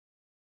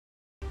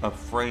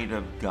afraid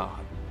of God.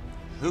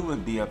 Who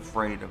would be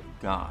afraid of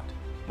God?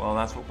 Well,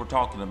 that's what we're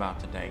talking about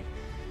today.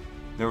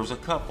 There was a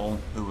couple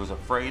who was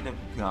afraid of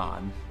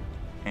God,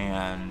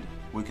 and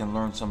we can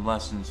learn some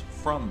lessons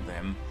from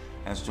them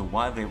as to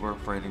why they were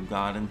afraid of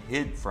God and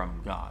hid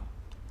from God.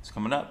 It's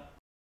coming up.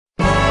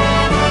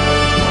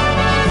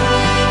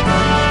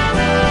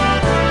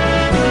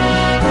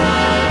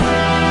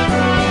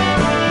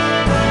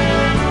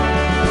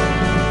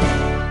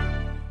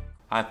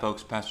 Hi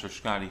folks, Pastor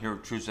Scotty here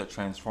with Truths That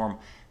Transform.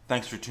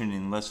 Thanks for tuning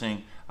in and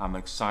listening. I'm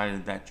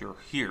excited that you're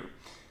here.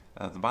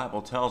 The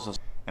Bible tells us,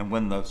 and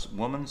when the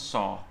woman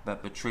saw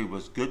that the tree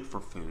was good for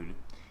food,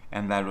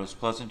 and that it was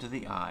pleasant to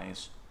the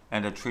eyes,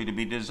 and a tree to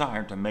be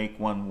desired to make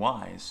one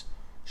wise,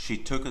 she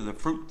took of the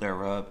fruit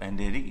thereof and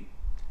did eat,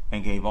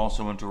 and gave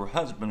also unto her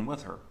husband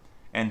with her,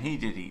 and he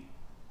did eat.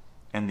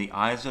 And the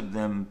eyes of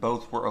them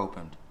both were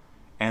opened,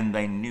 and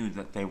they knew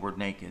that they were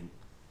naked.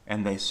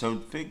 And they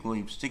sewed fig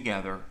leaves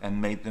together, and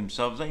made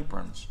themselves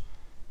aprons.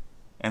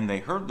 And they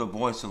heard the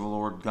voice of the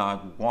Lord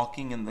God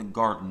walking in the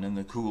garden in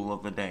the cool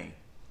of the day.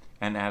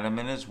 And Adam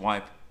and his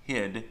wife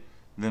hid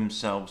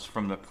themselves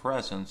from the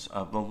presence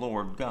of the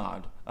Lord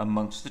God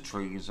amongst the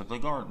trees of the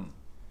garden.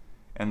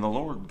 And the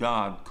Lord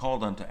God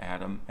called unto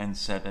Adam, and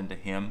said unto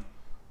him,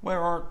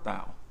 Where art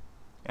thou?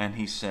 And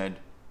he said,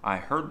 I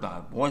heard thy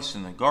voice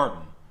in the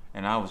garden,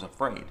 and I was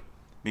afraid,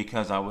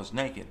 because I was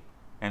naked,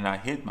 and I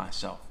hid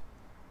myself.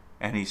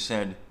 And he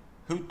said,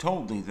 Who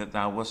told thee that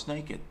thou wast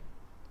naked?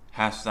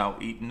 Hast thou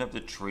eaten of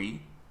the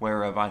tree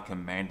whereof I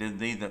commanded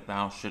thee that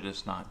thou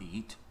shouldest not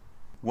eat?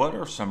 What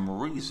are some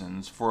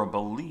reasons for a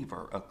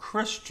believer, a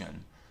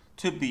Christian,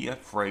 to be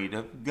afraid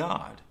of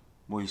God?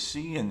 We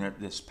see in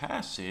this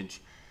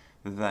passage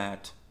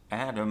that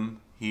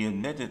Adam, he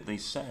admittedly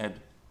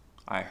said,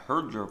 I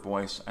heard your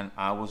voice and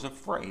I was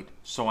afraid,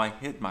 so I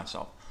hid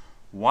myself.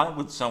 Why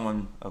would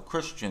someone, a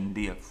Christian,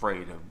 be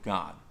afraid of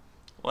God?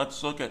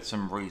 Let's look at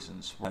some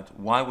reasons.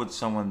 Why would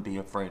someone be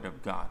afraid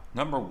of God?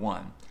 Number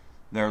one,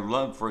 their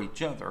love for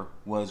each other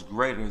was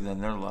greater than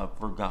their love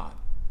for God.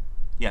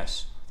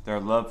 Yes, their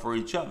love for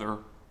each other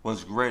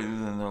was greater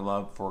than their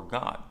love for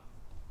God.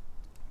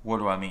 What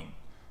do I mean?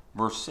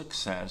 Verse 6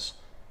 says,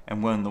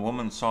 And when the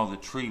woman saw the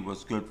tree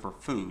was good for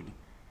food,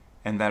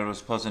 and that it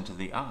was pleasant to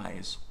the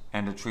eyes,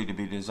 and a tree to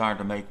be desired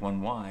to make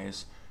one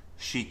wise,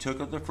 she took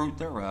of the fruit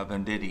thereof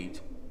and did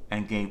eat,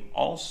 and gave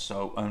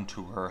also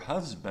unto her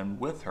husband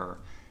with her,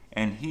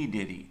 and he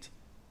did eat.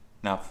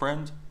 Now,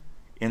 friend,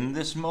 in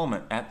this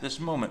moment,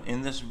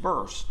 in this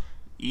verse,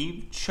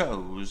 Eve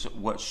chose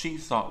what she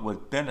thought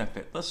would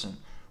benefit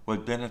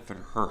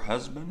her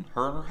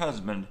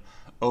husband,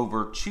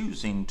 over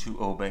choosing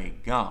to obey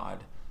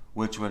God,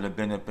 which would have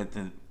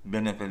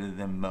benefited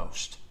them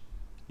most.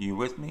 You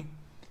with me?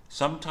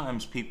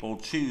 Sometimes people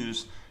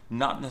choose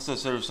not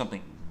necessarily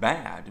something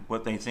bad,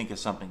 what they think is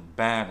something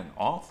bad and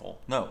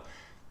awful. No.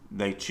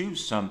 They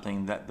choose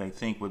something that they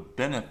think would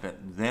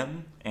benefit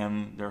them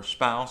and their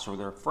spouse or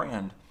their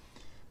friend.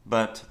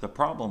 But the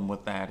problem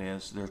with that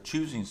is they're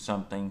choosing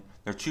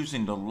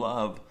to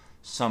love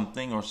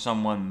something or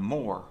someone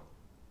more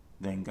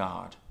than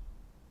God.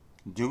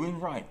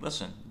 Doing right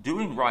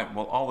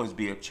will always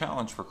be a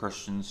challenge for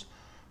Christians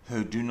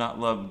who do not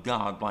love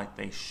God like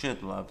they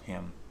should love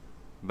Him.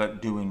 But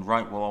doing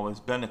right will always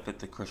benefit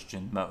the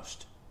Christian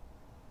most.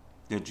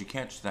 Did you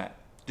catch that?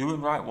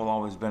 Doing right will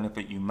always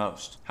benefit you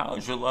most. How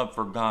is your love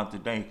for God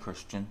today,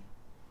 Christian?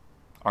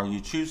 Are you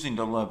choosing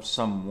to love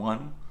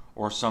someone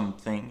or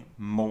something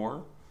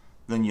more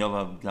than you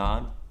love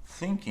God,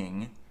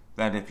 thinking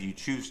that if you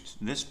choose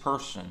this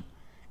person,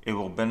 it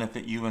will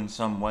benefit you in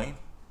some way?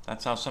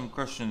 That's how some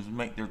Christians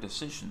make their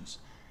decisions.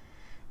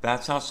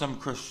 That's how some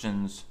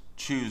Christians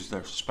choose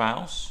their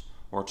spouse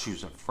or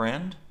choose a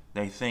friend.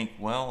 They think,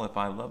 well, if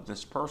I love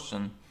this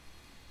person,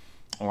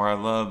 or I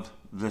love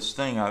this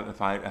thing,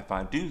 if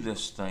I do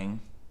this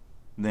thing,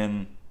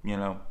 then,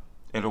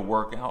 it'll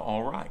work out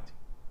all right.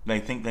 They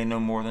think they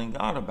know more than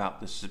God about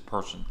this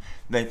person.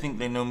 They think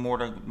they know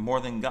more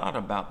than God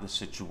about the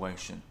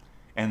situation.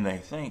 And they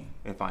think,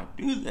 if I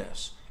do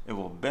this, it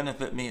will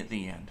benefit me at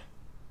the end.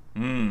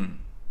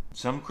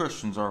 Some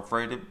Christians are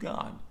afraid of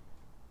God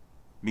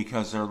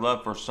because their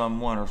love for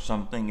someone or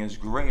something is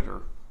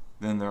greater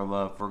than their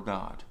love for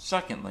God.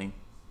 Secondly,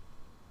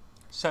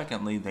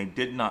 they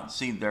did not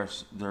see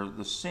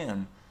the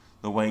sin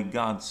the way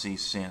God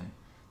sees sin.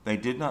 They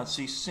did not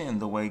see sin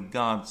the way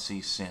God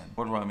sees sin.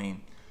 What do I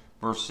mean?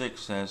 Verse 6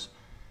 says,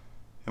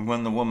 And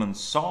when the woman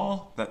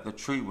saw that the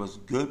tree was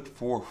good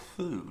for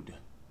food,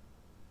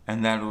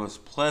 and that it was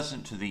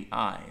pleasant to the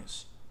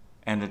eyes,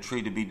 and a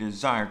tree to be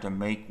desired to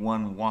make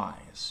one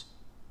wise,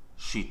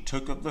 she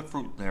took of the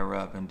fruit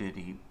thereof and did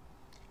eat,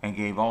 and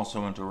gave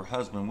also unto her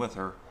husband with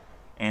her,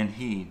 and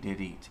he did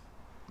eat.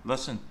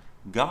 Listen,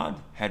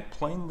 God had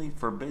plainly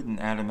forbidden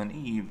Adam and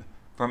Eve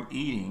from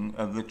eating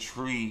of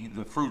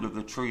the fruit of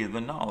the tree of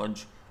the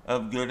knowledge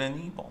of good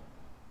and evil.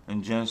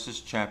 In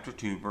Genesis chapter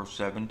 2, verse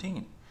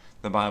 17,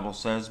 the Bible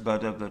says,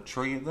 But of the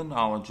tree of the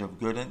knowledge of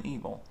good and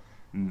evil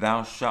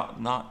thou shalt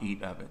not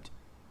eat of it,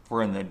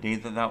 for in the day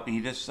that thou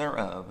eatest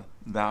thereof,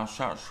 thou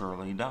shalt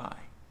surely die.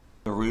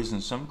 The reason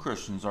some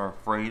Christians are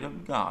afraid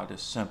of God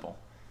is simple.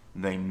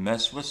 They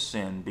mess with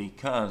sin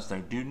because they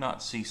do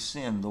not see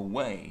sin the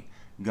way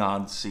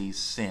God sees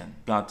sin.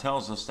 God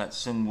tells us that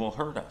sin will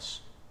hurt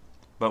us,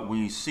 but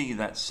we see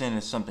that sin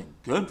is something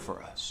good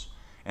for us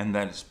and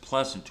that it's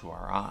pleasant to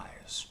our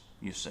eyes,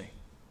 you see.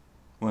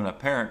 When a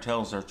parent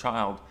tells their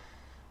child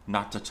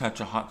not to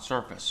touch a hot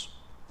surface,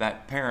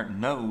 that parent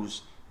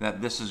knows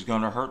that this is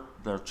going to hurt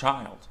their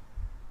child.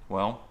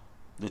 Well,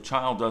 the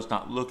child does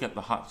not look at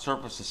the hot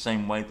surface the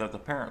same way that the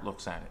parent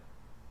looks at it.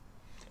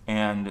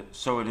 And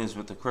so it is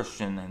with the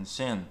Christian and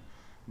sin.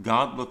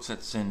 God looks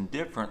at sin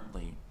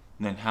differently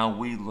than how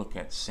we look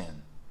at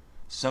sin.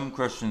 Some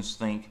Christians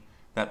think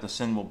that the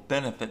sin will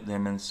benefit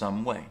them in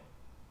some way,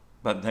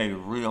 but they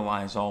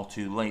realize all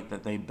too late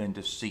that they've been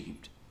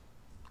deceived.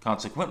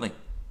 Consequently,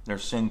 their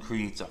sin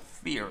creates a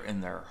fear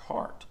in their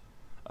heart,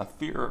 a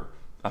fear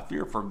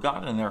for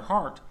God in their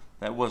heart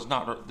that was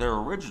not there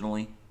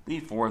originally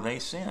before they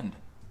sinned.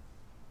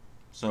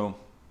 So,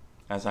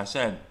 as I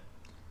said,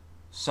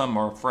 some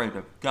are afraid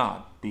of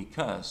God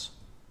because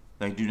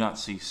they do not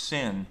see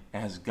sin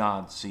as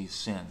God sees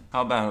sin.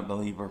 How about it,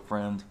 believer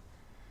friend?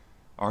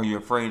 Are you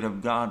afraid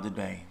of God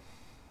today?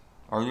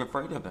 Are you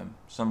afraid of Him?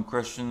 Some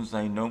Christians,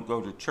 they don't go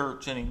to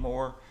church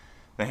anymore.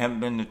 They haven't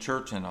been to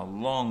church in a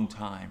long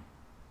time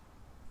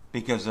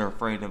because they're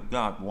afraid of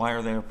God. Why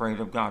are they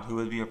afraid of God? Who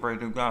would be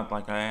afraid of God,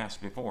 like I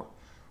asked before?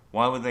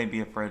 Why would they be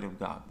afraid of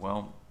God?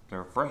 Well,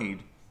 they're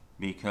afraid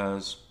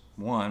because,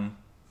 one,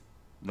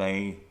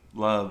 they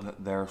love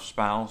their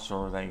spouse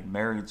or they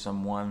married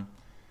someone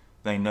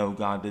they know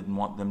God didn't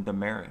want them to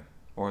marry,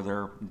 or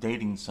they're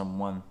dating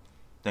someone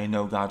they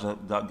know God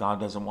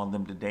doesn't want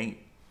them to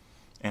date,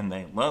 and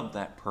they love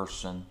that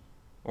person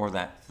or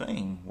that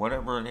thing,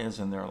 whatever it is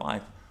in their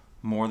life,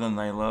 more than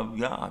they love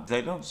God.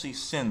 They don't see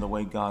sin the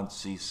way God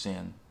sees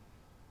sin,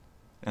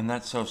 and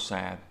that's so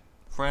sad.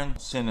 Friend,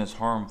 sin is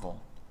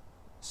harmful.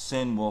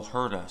 Sin will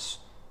hurt us.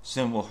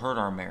 Sin will hurt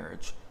our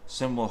marriage.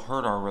 Sin will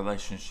hurt our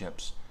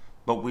relationships.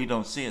 But we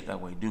don't see it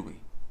that way, do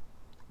we?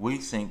 We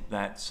think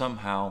that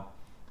somehow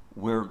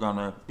we're going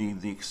to be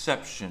the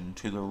exception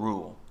to the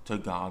rule, to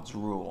God's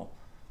rule.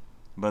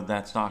 But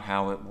that's not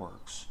how it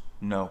works.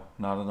 No,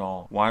 not at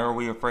all. Why are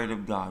we afraid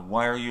of God?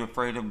 Why are you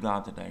afraid of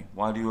God today?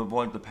 Why do you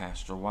avoid the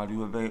pastor? Why do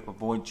you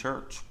avoid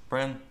church?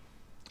 Friend,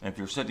 if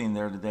you're sitting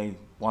there today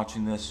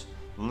watching this,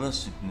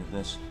 listening to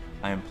this,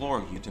 I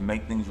implore you to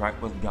make things right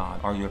with God.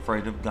 Are you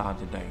afraid of God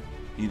today?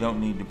 You don't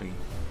need to be,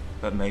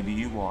 but maybe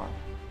you are.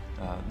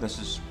 This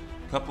is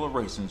a couple of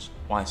reasons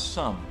why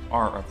some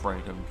are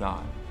afraid of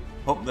God.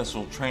 Hope this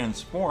will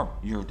transform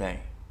your day.